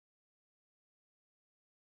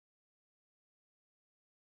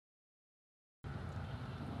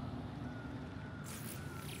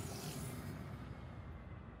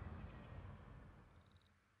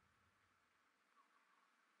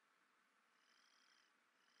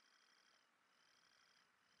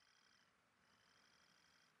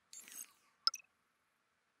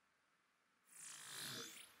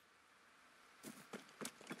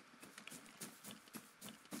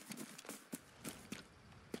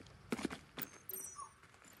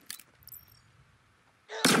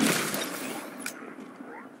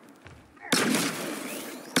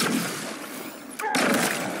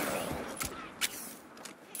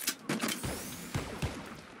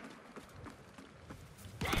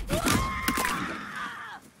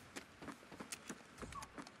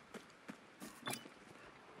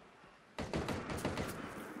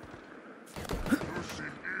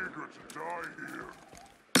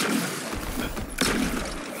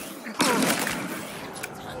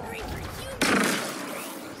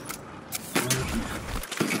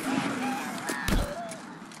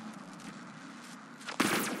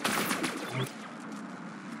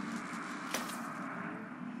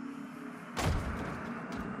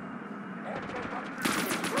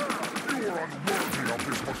of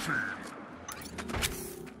this machine.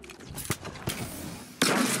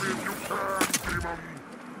 Catch me if you can, demon.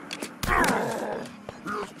 He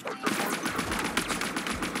has taken my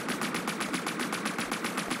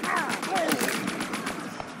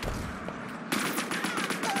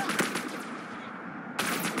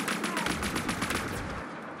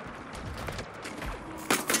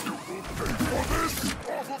You will pay for this!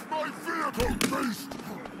 Off of my vehicle, beast!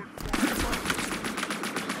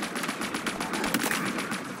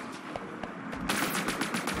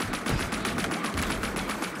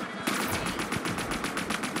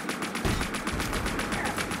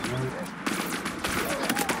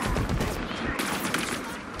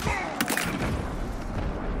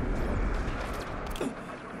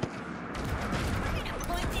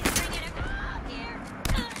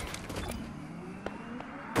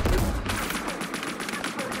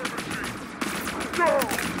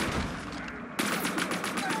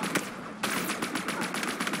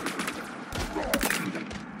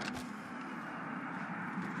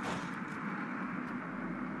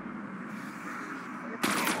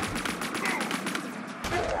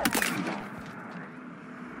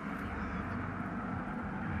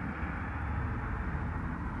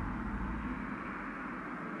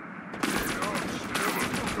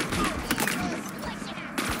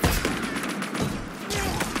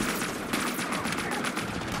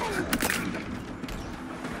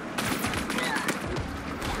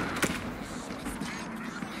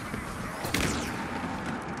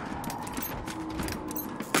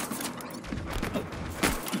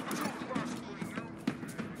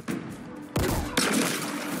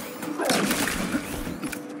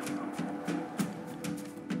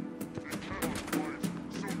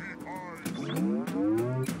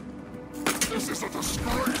 This is a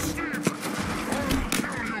disgrace, Steve! I'll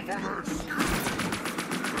kill you for this!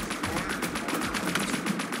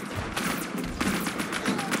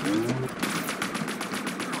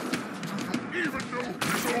 Do you even know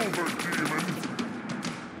it's over, demon?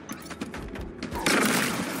 I'll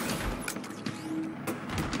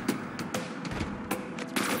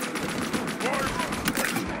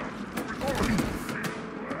kill you and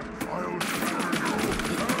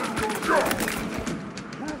go!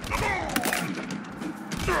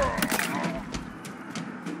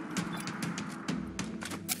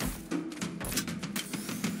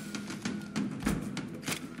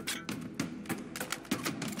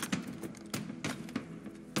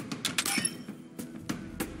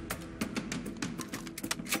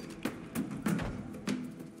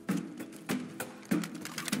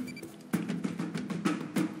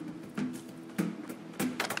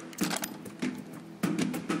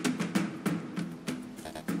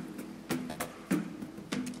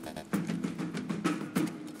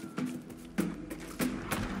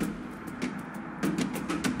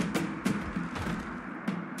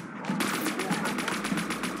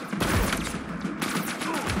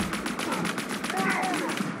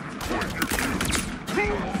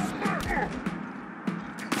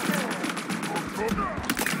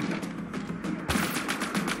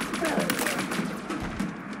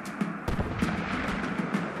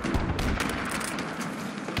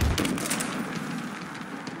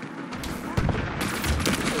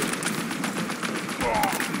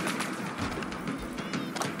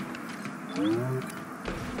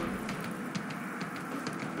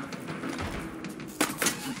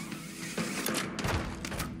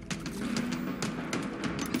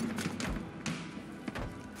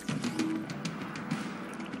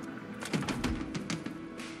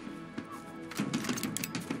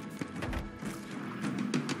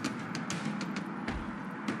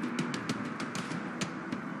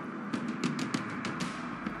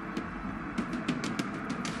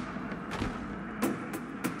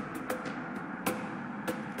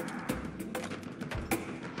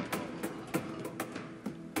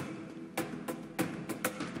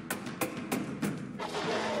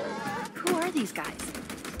 These guys?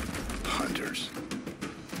 Hunters.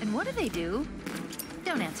 And what do they do?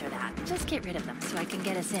 Don't answer that. Just get rid of them so I can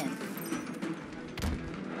get us in.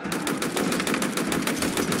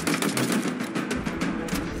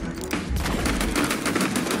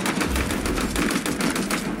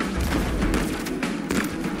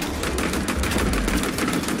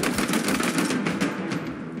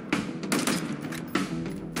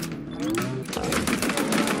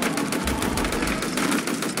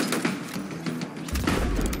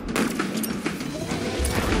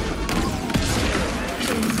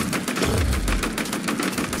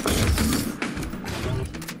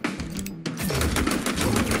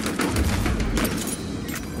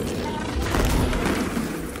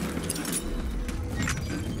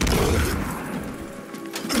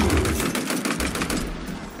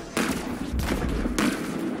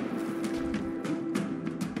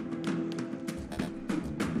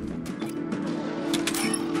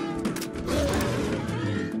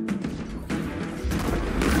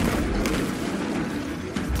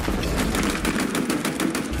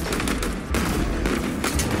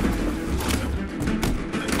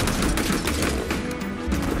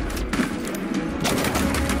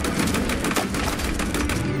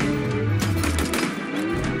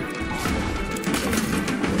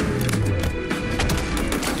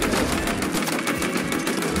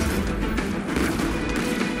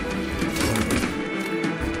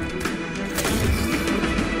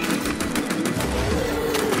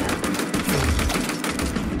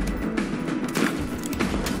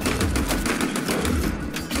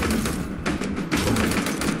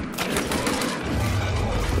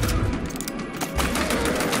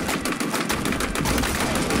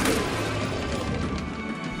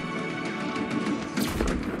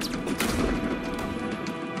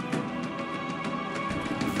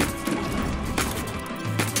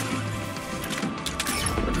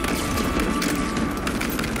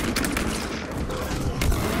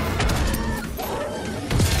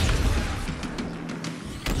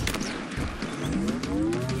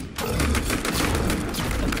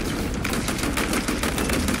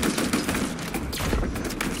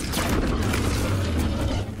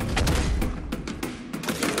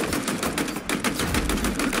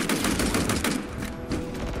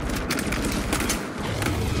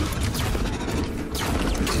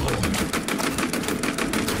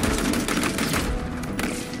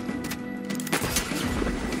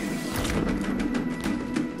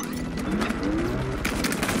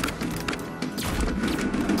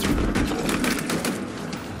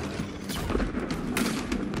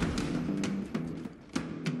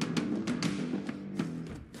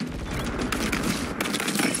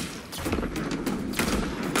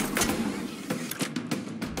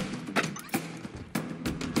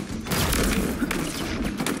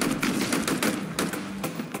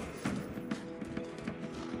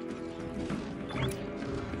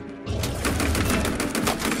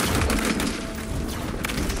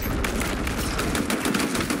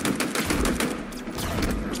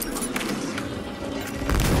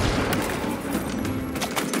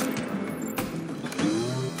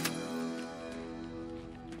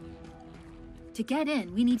 To get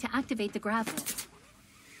in, we need to activate the gravel.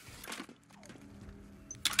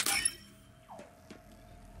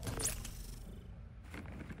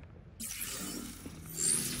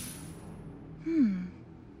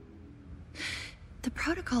 The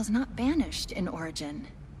protocol's not banished in Origin.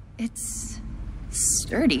 It's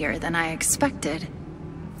sturdier than I expected.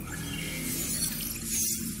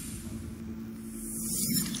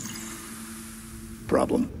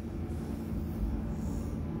 Problem?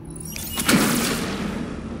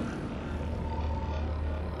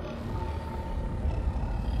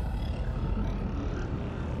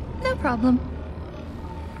 No problem.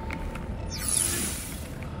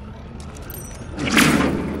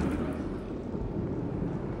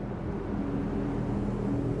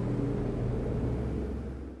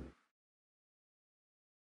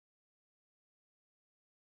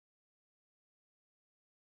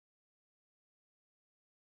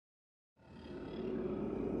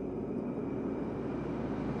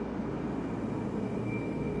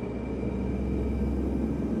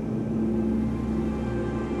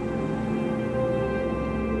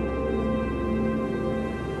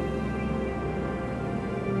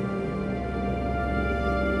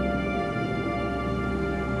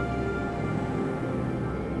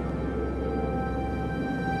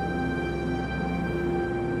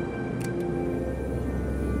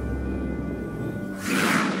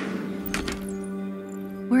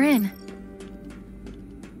 We're in.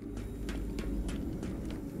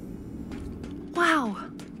 Wow.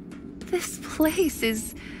 This place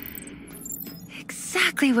is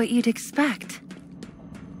exactly what you'd expect.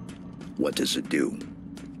 What does it do?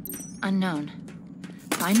 Unknown.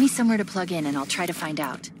 Find me somewhere to plug in and I'll try to find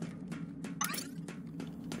out.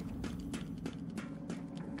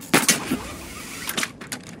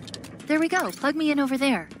 There we go. Plug me in over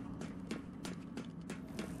there.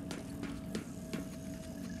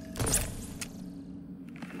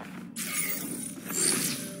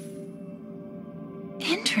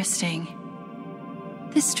 Interesting.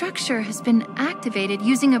 This structure has been activated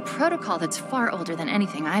using a protocol that's far older than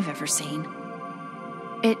anything I've ever seen.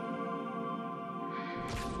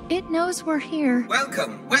 It knows we're here.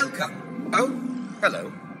 Welcome, welcome. Oh,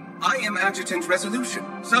 hello. I am Adjutant Resolution,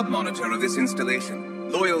 sub-monitor of this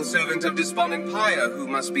installation. Loyal servant of despondent Pyre, who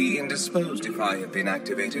must be indisposed if I have been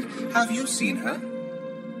activated. Have you seen her?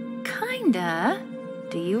 Kinda.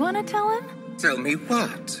 Do you want to tell him? Tell me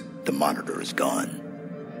what? The monitor is gone.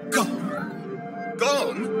 Gone?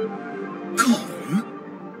 Gone?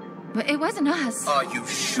 Gone? But it wasn't us. Are you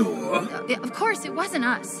sure? Of course, it wasn't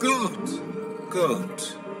us. Good. Good.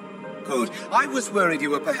 Good. I was worried you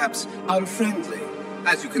were perhaps unfriendly.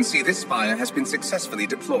 As you can see, this spire has been successfully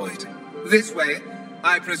deployed. This way.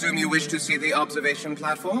 I presume you wish to see the observation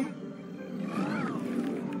platform?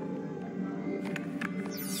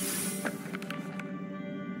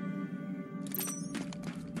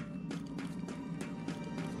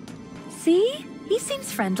 See? He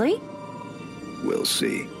seems friendly. We'll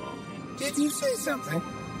see. Did you say something?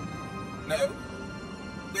 No?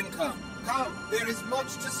 Then come. Come. There is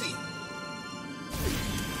much to see.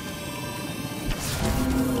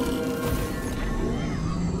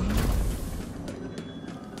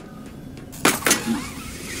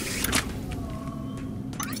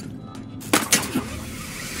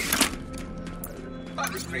 I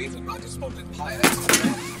was created by despondent Pyre.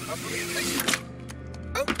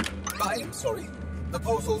 Oh, I am sorry. The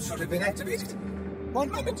portal should have been activated.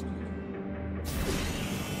 One moment.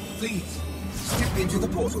 Please, step into the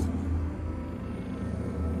portal.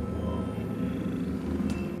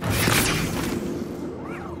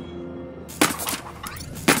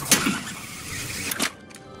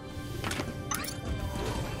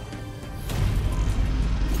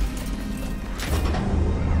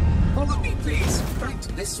 Follow me, please. Right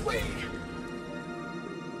this way.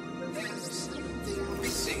 There's something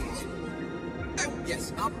missing. Oh,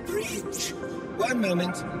 yes, a bridge. One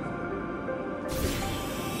moment.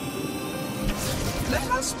 Let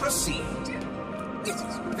us proceed. It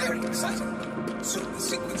is very exciting. Soon the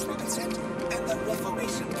sequence will be set, and the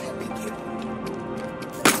reformation can begin.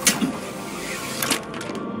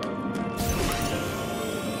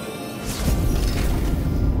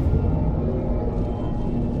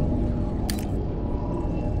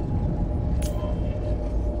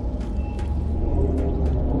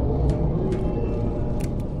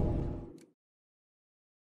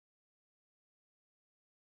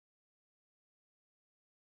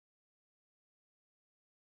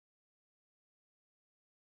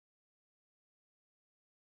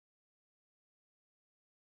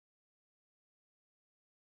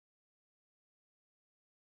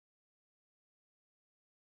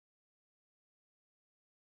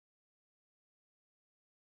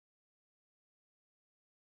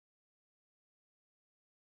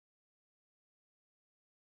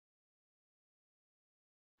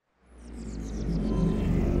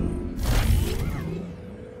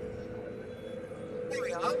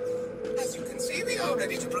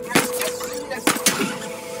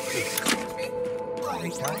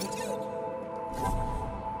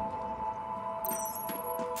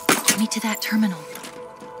 Get me to that terminal.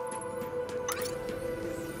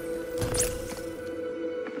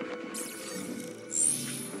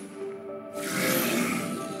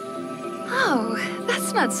 Oh,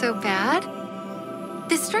 that's not so bad.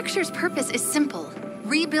 The structure's purpose is simple.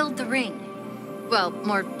 Rebuild the ring. Well,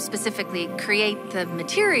 more specifically, create the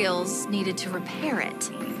materials needed to repair it.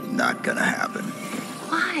 Not gonna happen.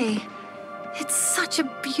 Why? It's such a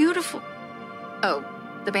beautiful... Oh,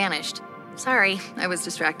 the Banished. Sorry, I was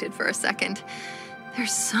distracted for a second.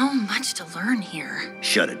 There's so much to learn here.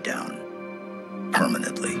 Shut it down.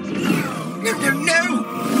 Permanently. No, no, no!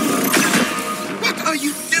 What are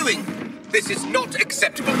you doing? This is not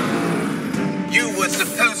acceptable. You were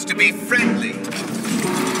supposed to be friendly.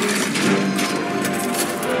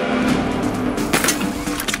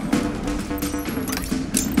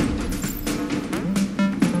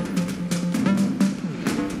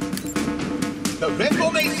 The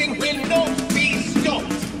reformation will not be stopped!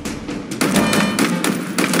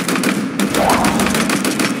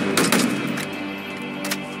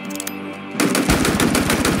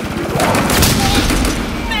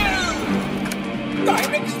 No!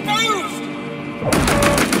 I'm exposed!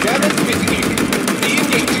 Damage mitigated.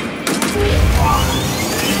 Re-engaging.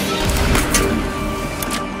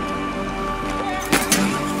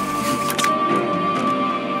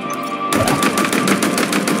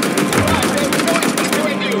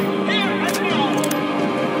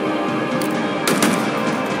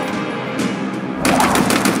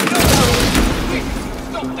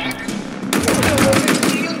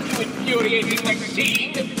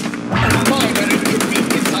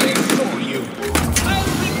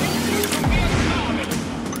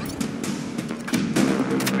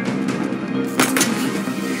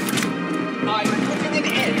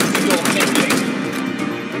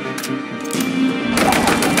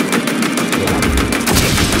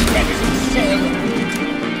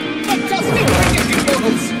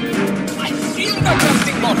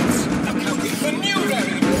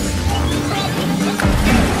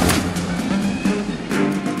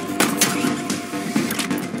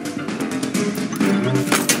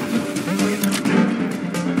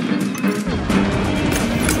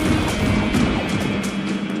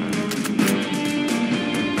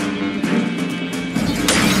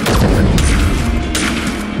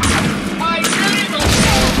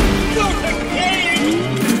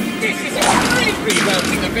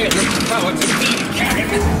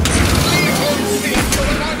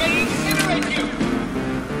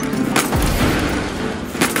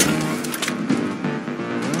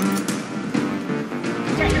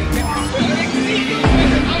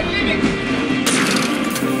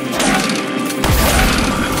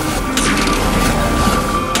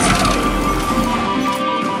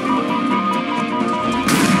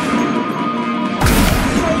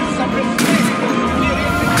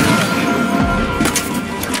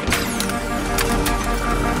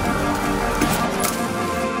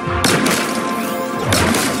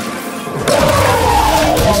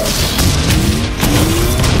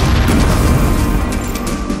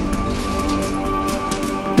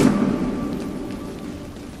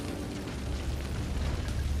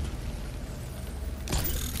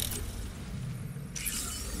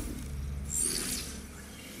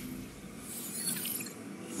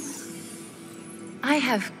 I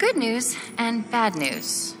have good news and bad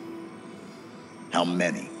news. How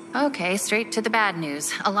many? Okay, straight to the bad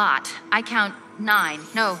news. A lot. I count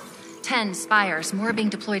 10 spires, more being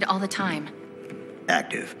deployed all the time.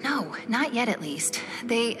 Active. No, not yet at least.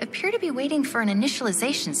 They appear to be waiting for an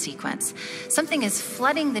initialization sequence. Something is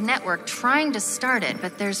flooding the network, trying to start it,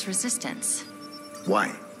 but there's resistance.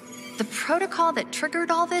 Why? The protocol that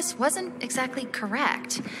triggered all this wasn't exactly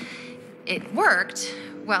correct. It worked.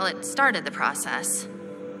 Well, it started the process.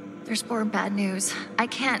 There's more bad news. I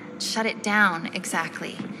can't shut it down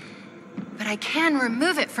exactly. But I can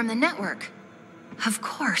remove it from the network. Of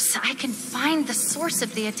course, I can find the source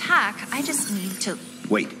of the attack. I just need to...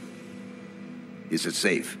 Wait. Is it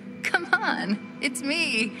safe? Come on. It's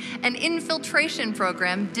me. An infiltration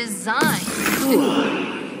program designed...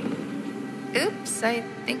 Oops, I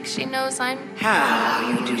think she knows I'm... How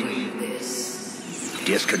are you doing this?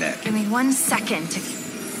 Disconnect. Give me 1 second to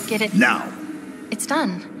get it... Now. It's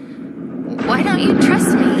done. Why don't you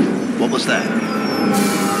trust me? What was that?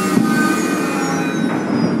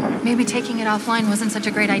 Maybe taking it offline wasn't such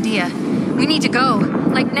a great idea. We need to go.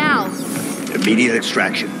 Like now. Immediate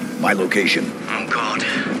extraction. My location. Oh God.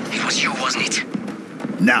 It was you, wasn't it?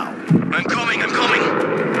 Now. I'm coming.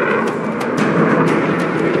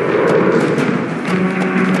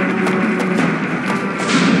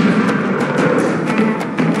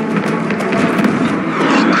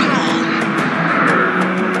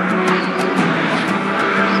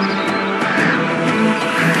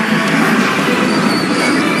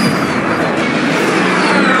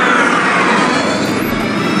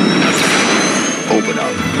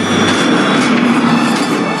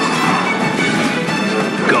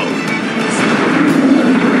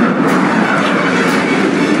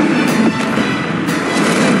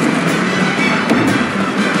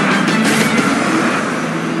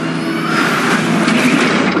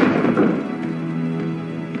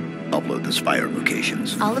 spire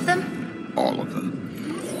locations. All of them? All of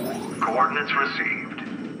them. Coordinates received.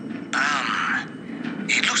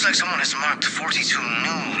 It looks like someone has marked 42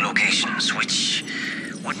 new locations, which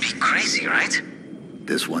would be crazy, right?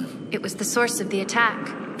 This one? It was the source of the attack.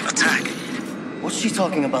 Attack? What's she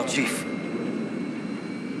talking about, Chief?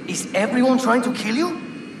 Is everyone trying to kill you?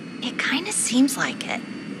 It kind of seems like it.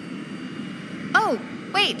 Oh,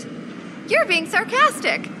 wait. You're being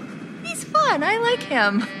sarcastic. He's fun. I like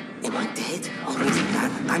him. Am I dead? Oh, wait,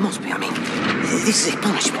 I must be. I mean, this is a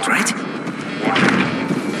punishment, right?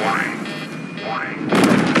 Warning.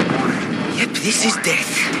 Yep, this is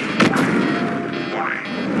death. Warning.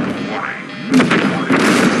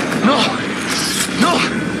 No! No!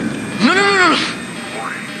 No, no, no, no!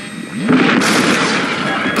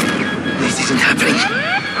 This isn't happening.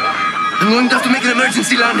 I'm going to have to make an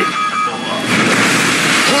emergency landing.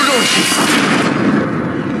 Hold on, Chief.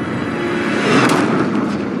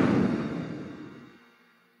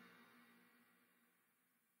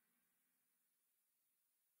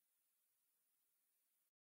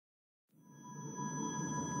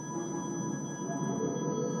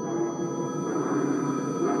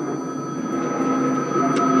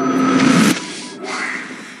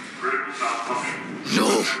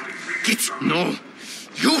 No,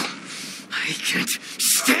 you! I can't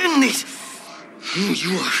stand it! Who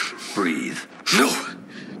you are? Breathe. No!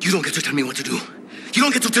 You don't get to tell me what to do. You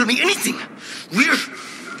don't get to tell me anything! Are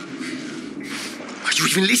you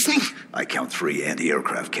even listening? I count 3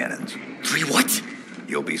 anti-aircraft cannons. 3 what?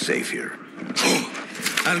 You'll be safe here. Oh,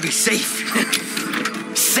 I'll be safe.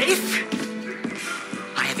 Safe?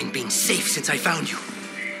 I haven't been safe since I found you.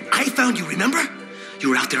 I found you, remember? You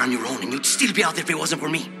were out there on your own, and you'd still be out there if it wasn't for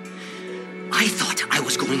me. I thought I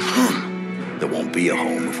was going home. There won't be a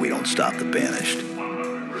home if we don't stop the Banished.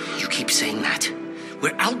 You keep saying that.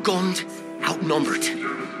 We're outgunned, outnumbered.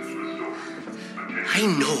 I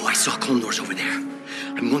know I saw condors over there.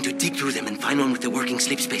 I'm going to dig through them and find one with a working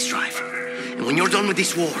sleep space drive. And when you're done with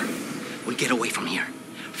this war, we'll get away from here.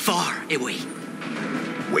 Far away.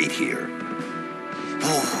 Wait here.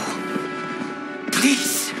 Oh,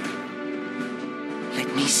 please.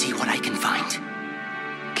 Let me see what I can find.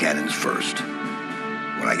 Cannons first.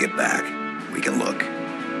 When I get back, we can look.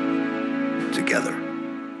 Together.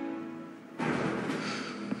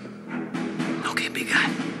 Okay, big guy.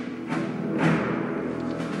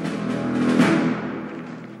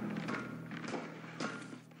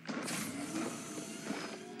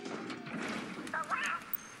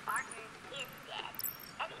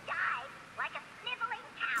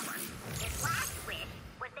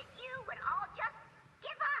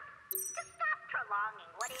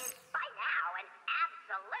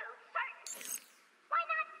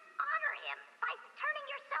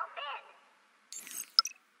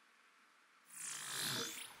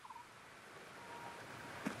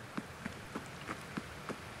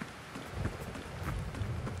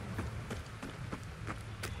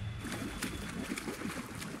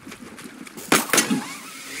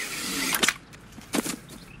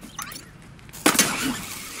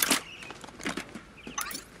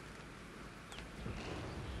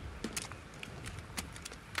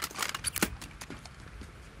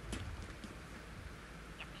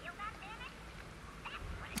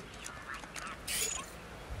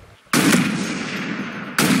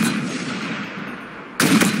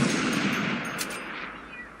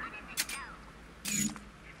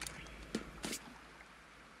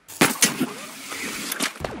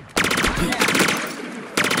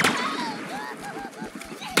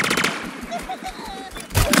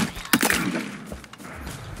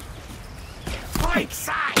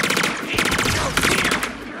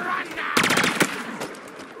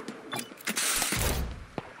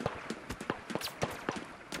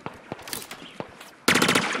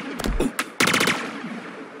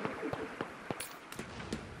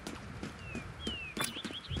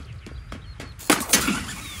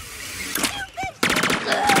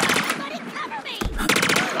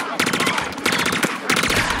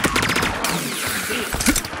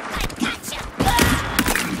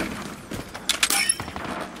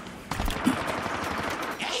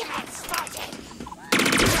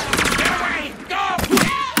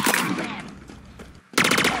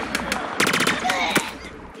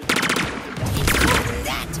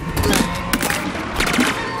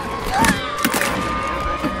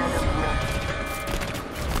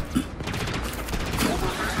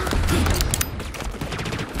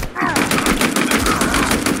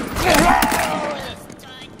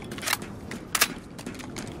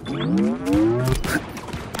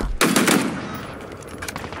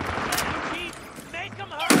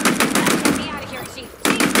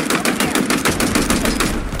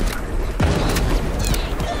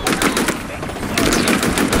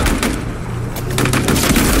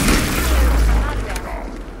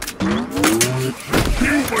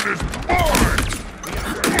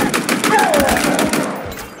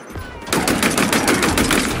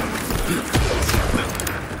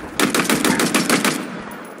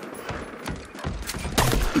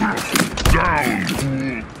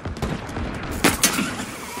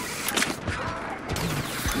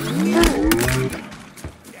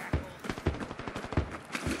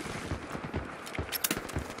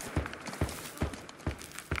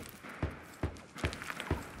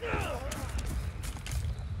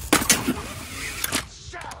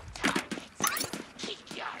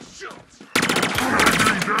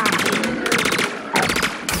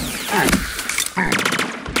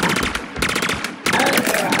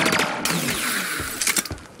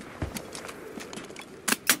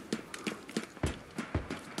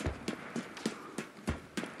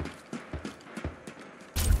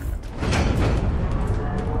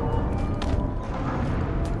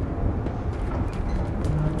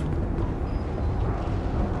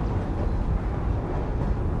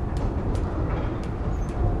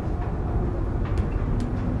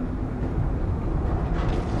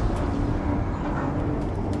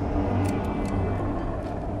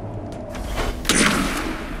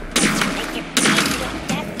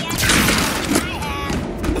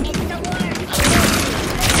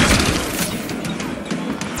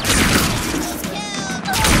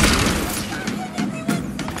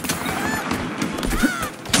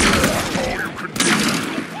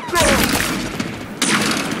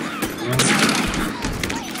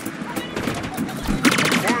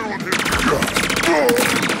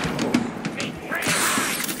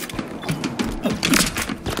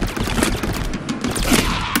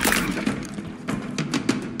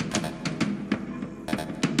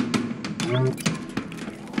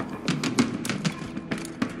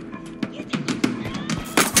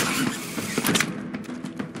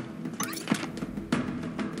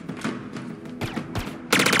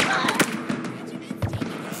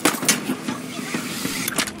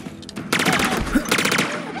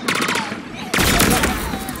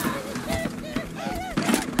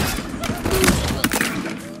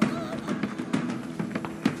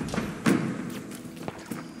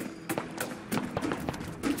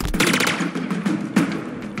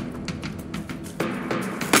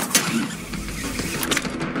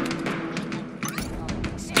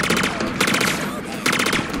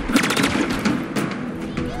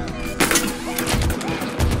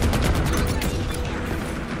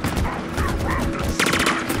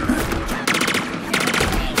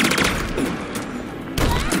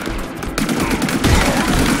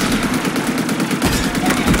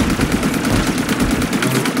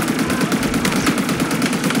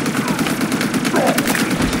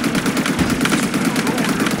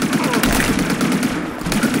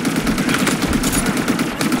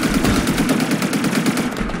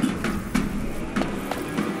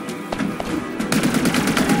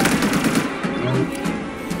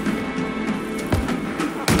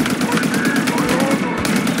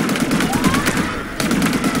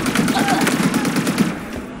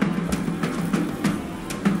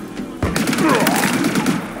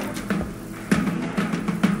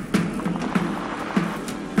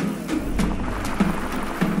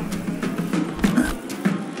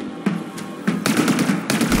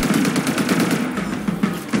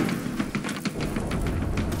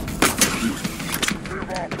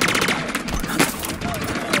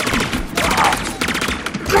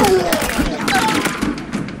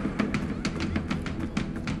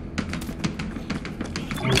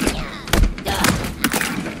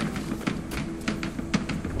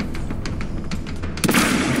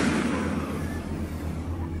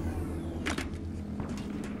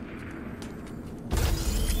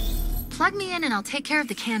 Plug me in and I'll take care of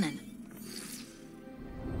the cannon.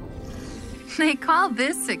 They call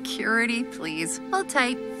this security, please. Hold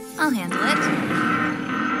tight. I'll handle it.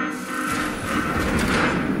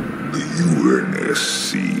 The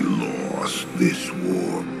UNSC lost this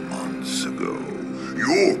war months ago.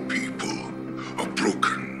 Your people are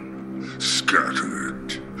broken,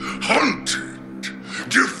 scattered, hunted,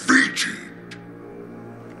 defeated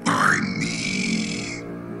by me.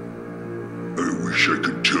 I wish I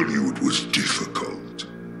could tell you it was difficult,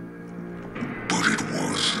 but it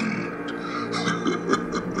wasn't.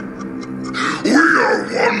 We are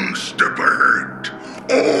one step ahead,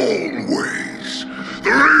 always.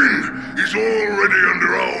 The ring is already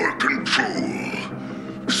under our control.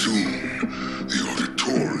 Soon, the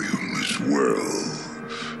auditorium as well.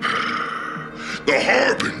 The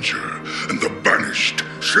Harbinger and the Banished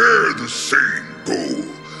share the same goal.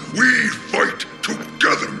 We fight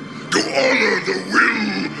together to honor the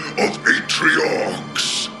will of Atriox.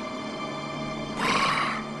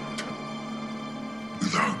 But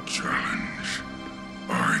without challenge,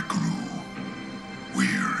 I grew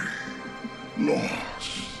weary,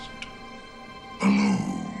 lost,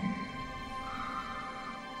 alone.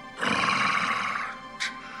 But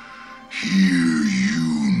here you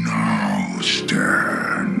now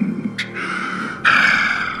stand.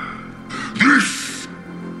 This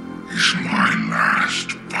is my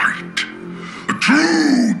last fight. A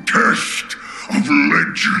true test of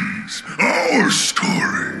legends. Our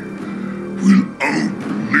story will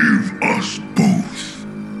outlive us both.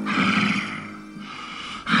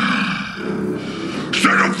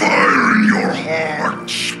 Set a fire in your heart,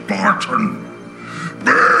 Spartan.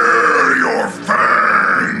 Bare your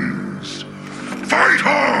fangs. Fight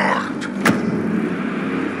hard.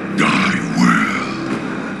 Die well.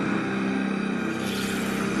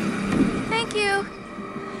 Thank you.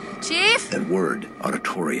 Chief? That word,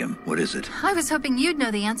 auditorium, what is it? I was hoping you'd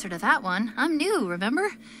know the answer to that one. I'm new,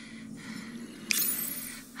 remember?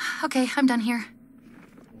 Okay, I'm done here.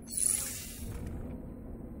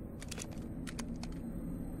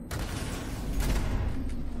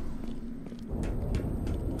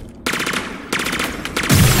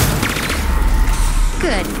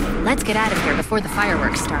 Good. Let's get out of here before the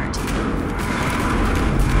fireworks start.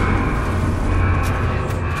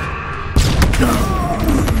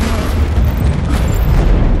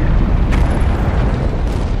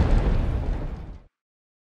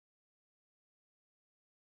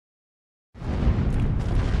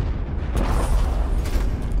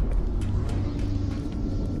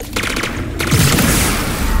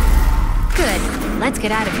 Let's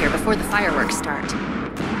get out of here before the fireworks start.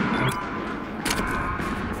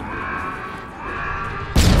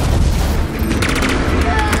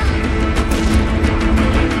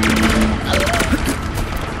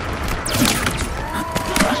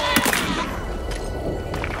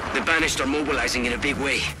 The Banished are mobilizing in a big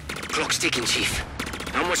way. Clock's ticking, Chief.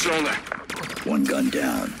 How much longer? One gun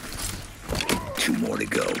down. 2 more to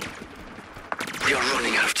go. We are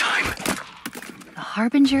running out of time. The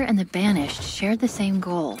Harbinger and the Banished shared the same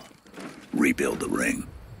goal. Rebuild the ring.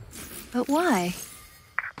 But why?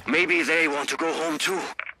 Maybe they want to go home too.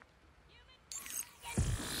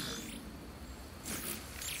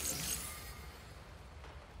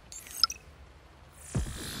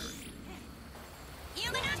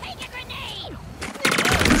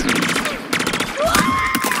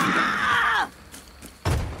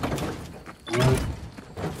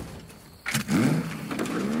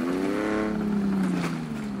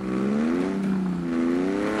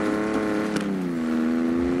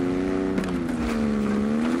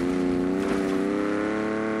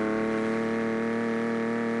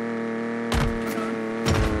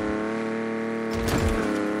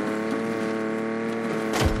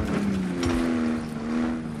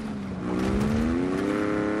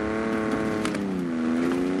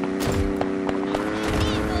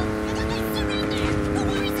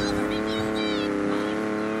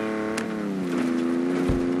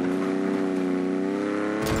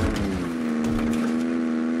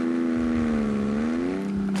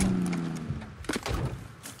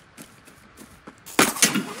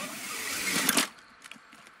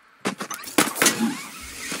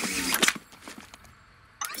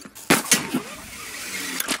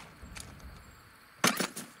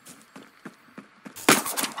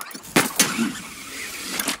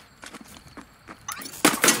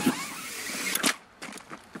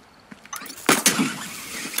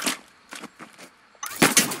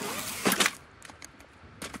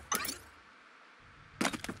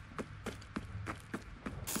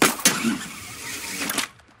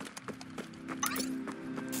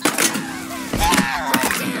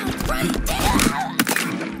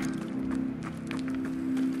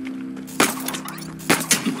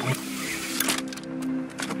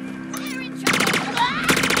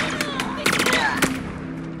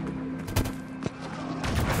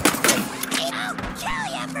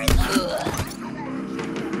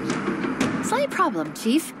 Problem,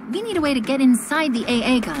 Chief. We need a way to get inside the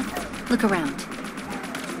AA gun. Look around.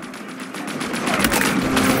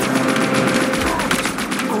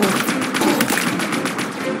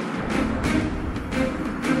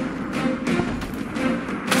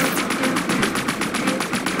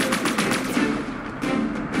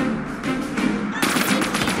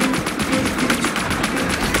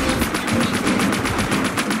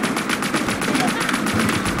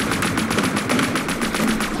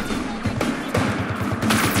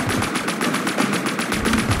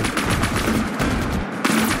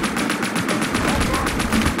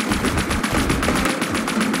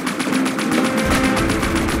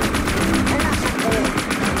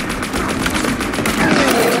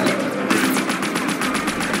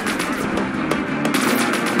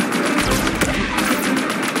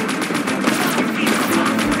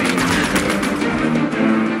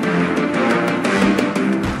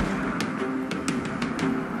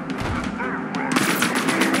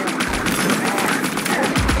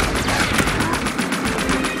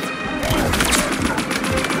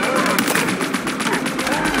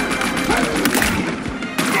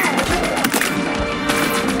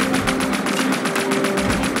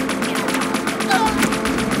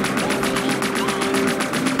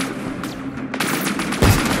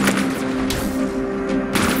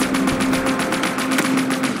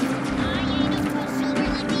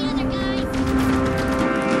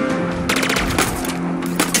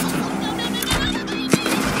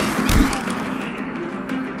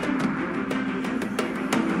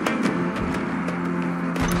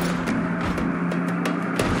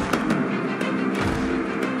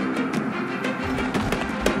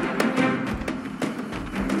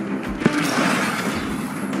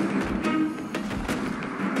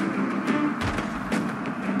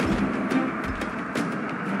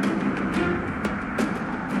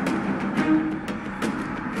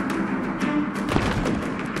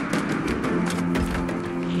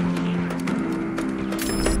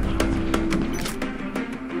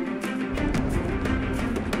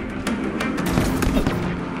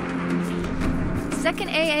 Second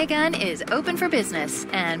AA gun is open for business.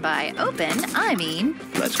 And by open, I mean...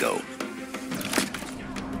 Let's go.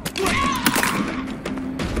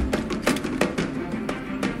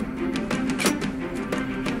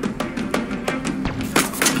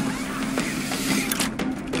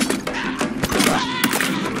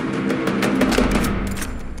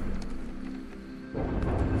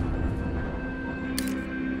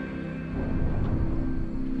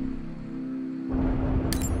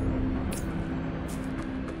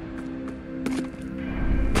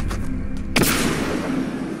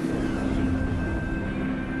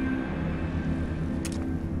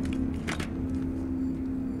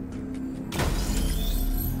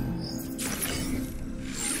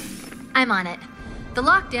 I'm on it. The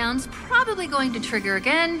lockdown's probably going to trigger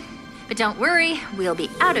again, but don't worry, we'll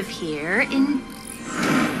be out of here in...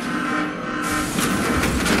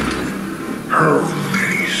 How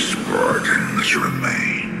many Spartans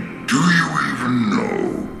remain? Do you even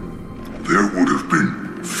know? There would have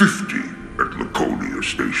been 50 at Laconia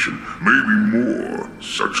Station, maybe more.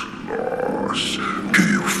 Such loss. Do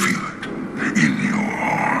you feel it in your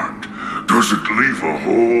heart? Does it leave a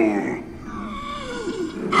hole?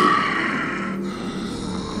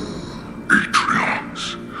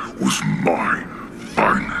 Atriox was my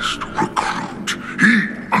finest recruit. He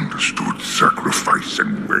understood sacrifice,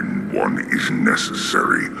 and when one is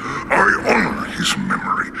necessary, I honor his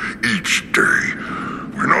memory each day.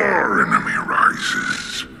 When our enemy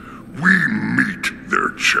rises, we meet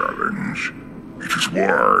their challenge. It is why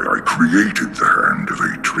I created the Hand of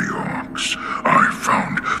Atriox. I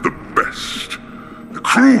found the best, the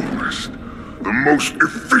cruelest, the most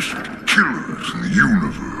efficient killers in the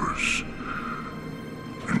universe,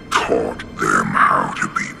 and taught them how to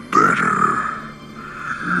be better.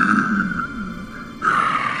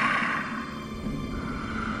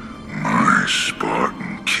 My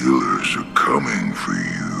Spartan killers are coming for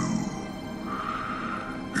you.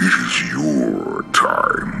 It is your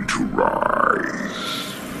time to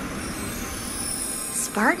rise.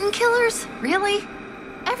 Spartan killers? Really?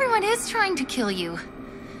 Everyone is trying to kill you.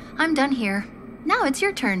 I'm done here. Now it's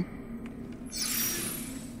your turn.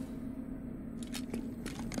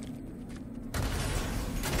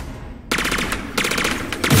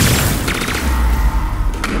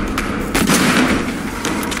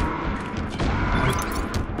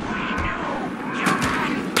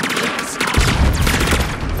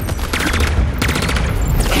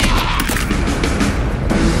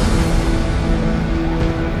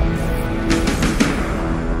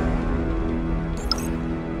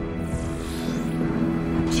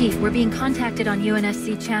 Chief, we're being contacted on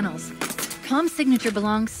UNSC channels. Comm signature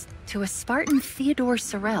belongs to a Spartan Theodore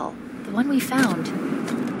Sorel, the one we found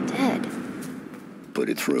dead. Put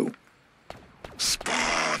it through.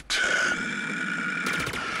 Spartan.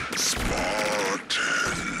 Spartan.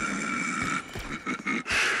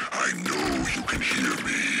 I know you can hear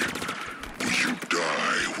me. Will you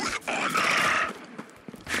die with honor?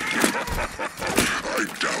 I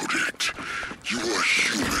doubt it. You are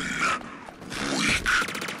human. Weak.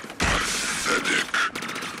 Pathetic.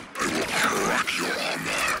 I will crack your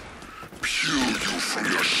armor. Peel you from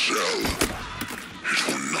your shell. It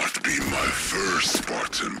will not be my first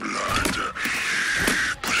Spartan blood,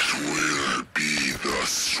 but it will be the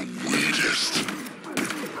sweetest.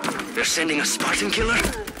 They're sending a Spartan killer?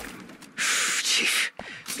 Chief,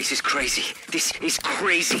 this is crazy. This is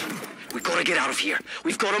crazy. We gotta get out of here.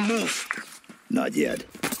 We've gotta move. Not yet.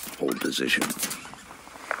 Hold position.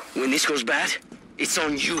 When this goes bad, it's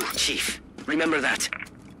on you, Chief. Remember that.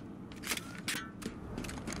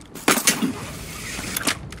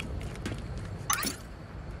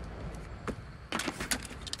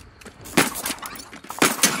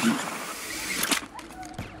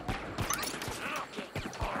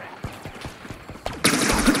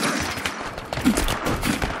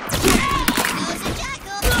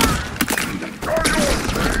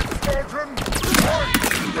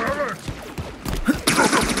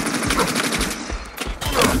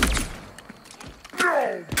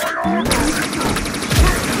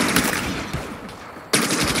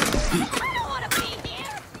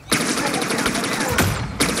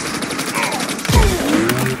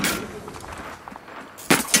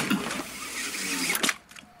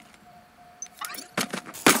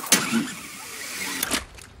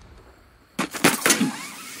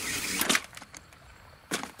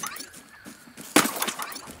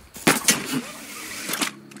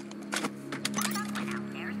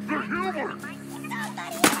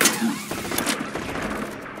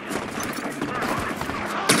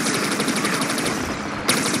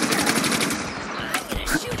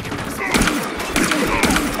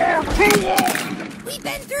 We've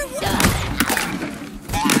been through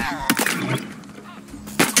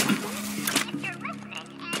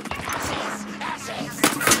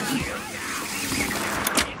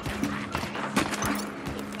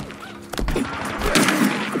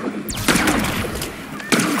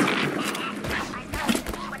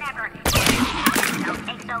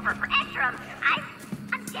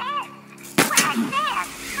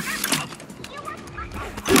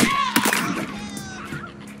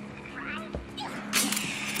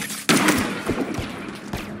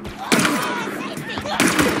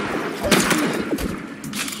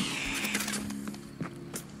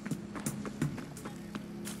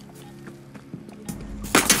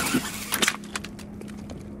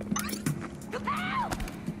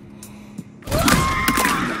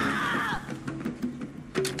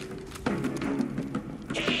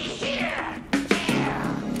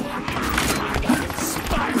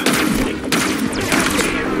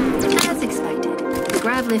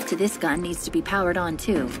grav lift to this gun needs to be powered on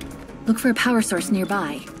too. Look for a power source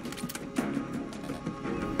nearby.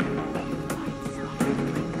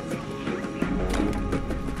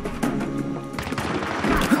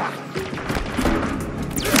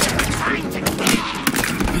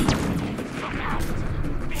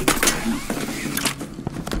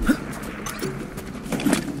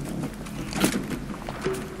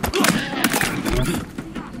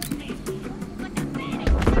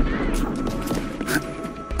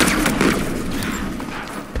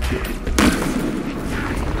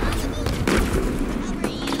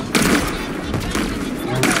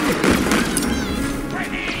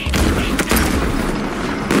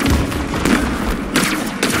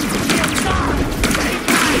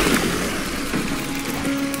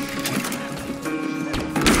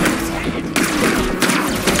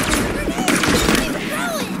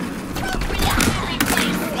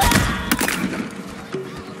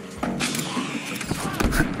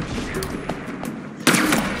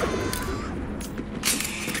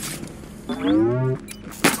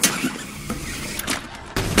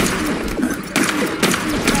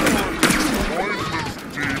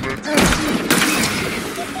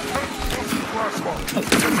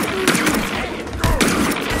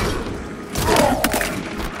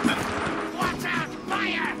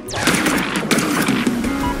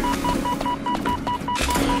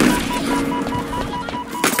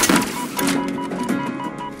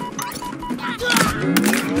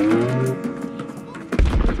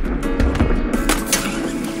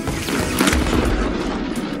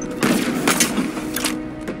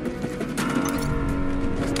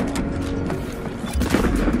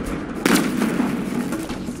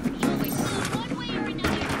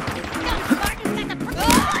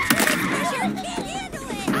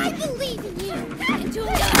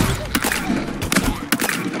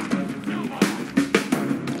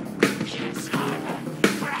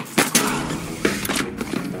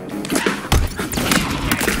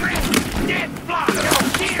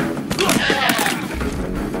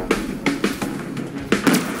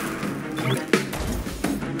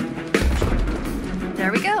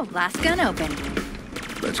 Last gun open.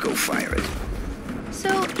 Let's go fire it. So,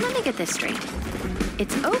 let me get this straight.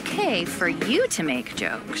 It's okay for you to make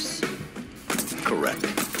jokes. Correct.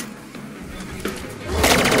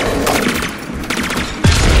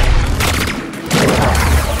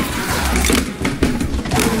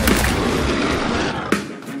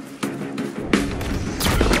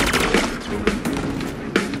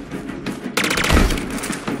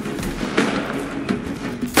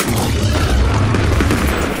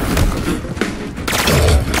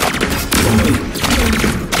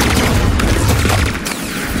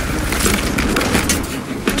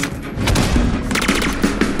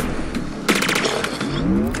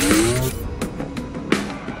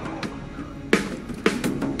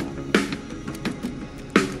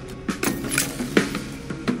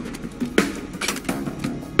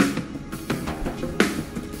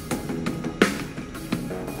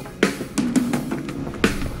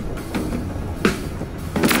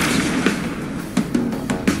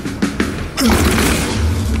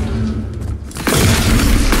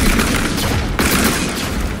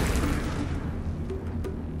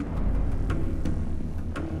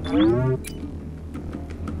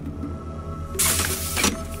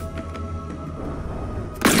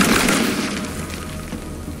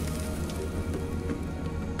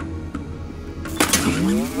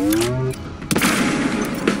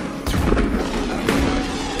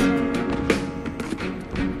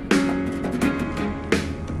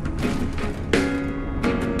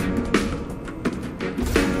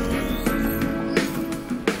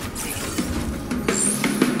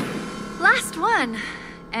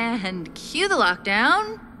 And cue the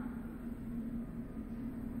lockdown.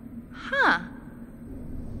 Huh.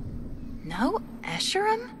 No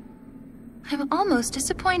Escherum? I'm almost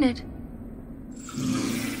disappointed.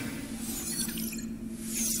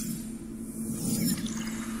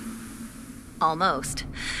 Almost.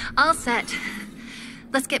 All set.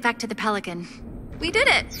 Let's get back to the Pelican. We did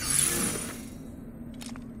it!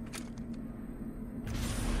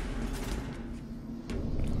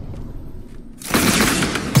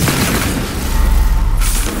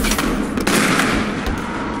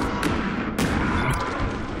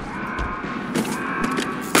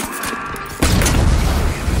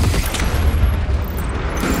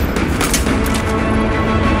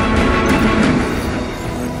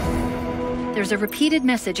 There's a repeated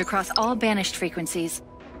message across all banished frequencies.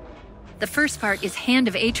 The first part is Hand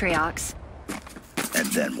of Atriox. And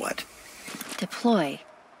then what? Deploy.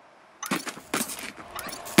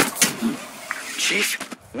 Chief,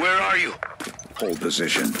 where are you? Hold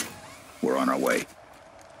position. We're on our way.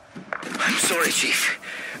 I'm sorry, Chief.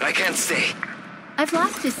 I can't stay. I've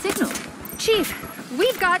lost his signal. Chief,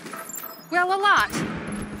 we've got, well, a lot.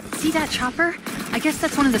 See that chopper? I guess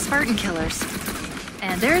that's one of the Spartan killers.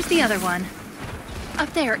 And there's the other one.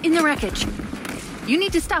 Up there, in the wreckage. You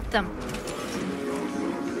need to stop them.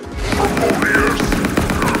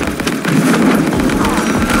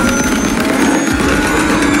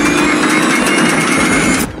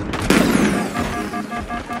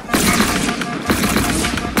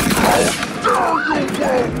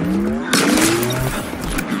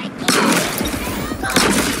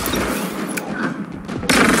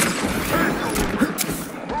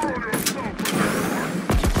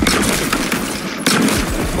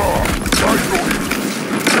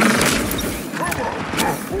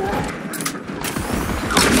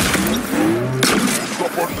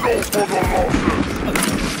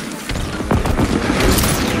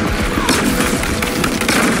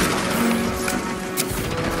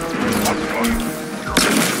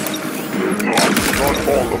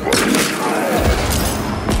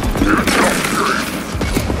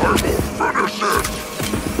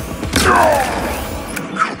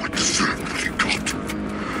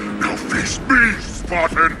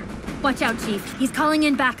 Watch out, Chief. He's calling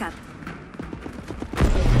in backup.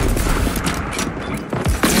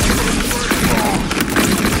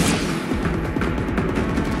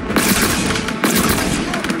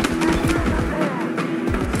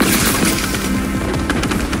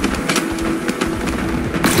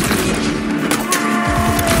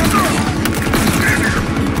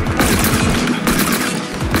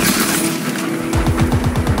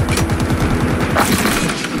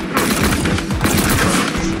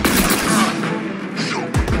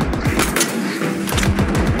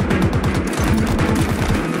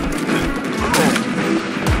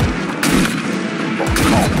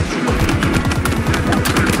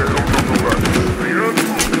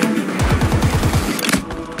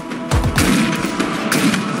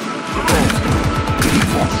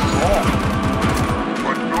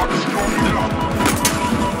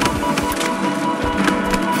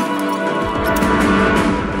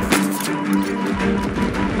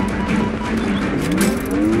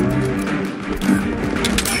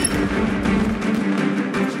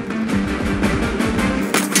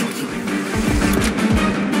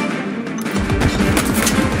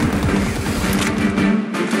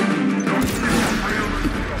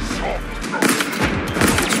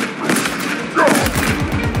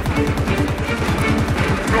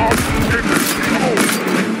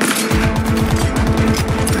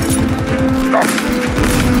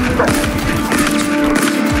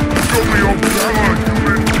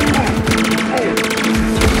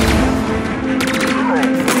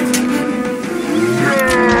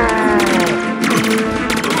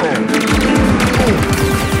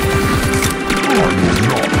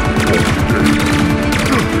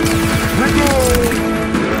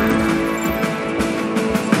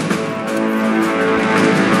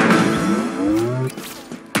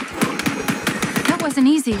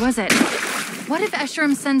 Was it? What if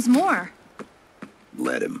Esherim sends more?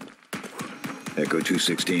 Let him. Echo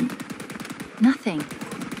 216. Nothing.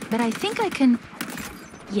 But I think I can...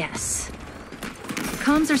 Yes.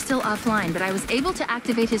 Comms are still offline, but I was able to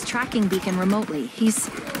activate his tracking beacon remotely. He's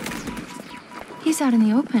out in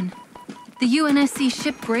the open. The UNSC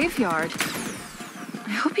ship graveyard.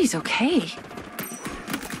 I hope he's okay.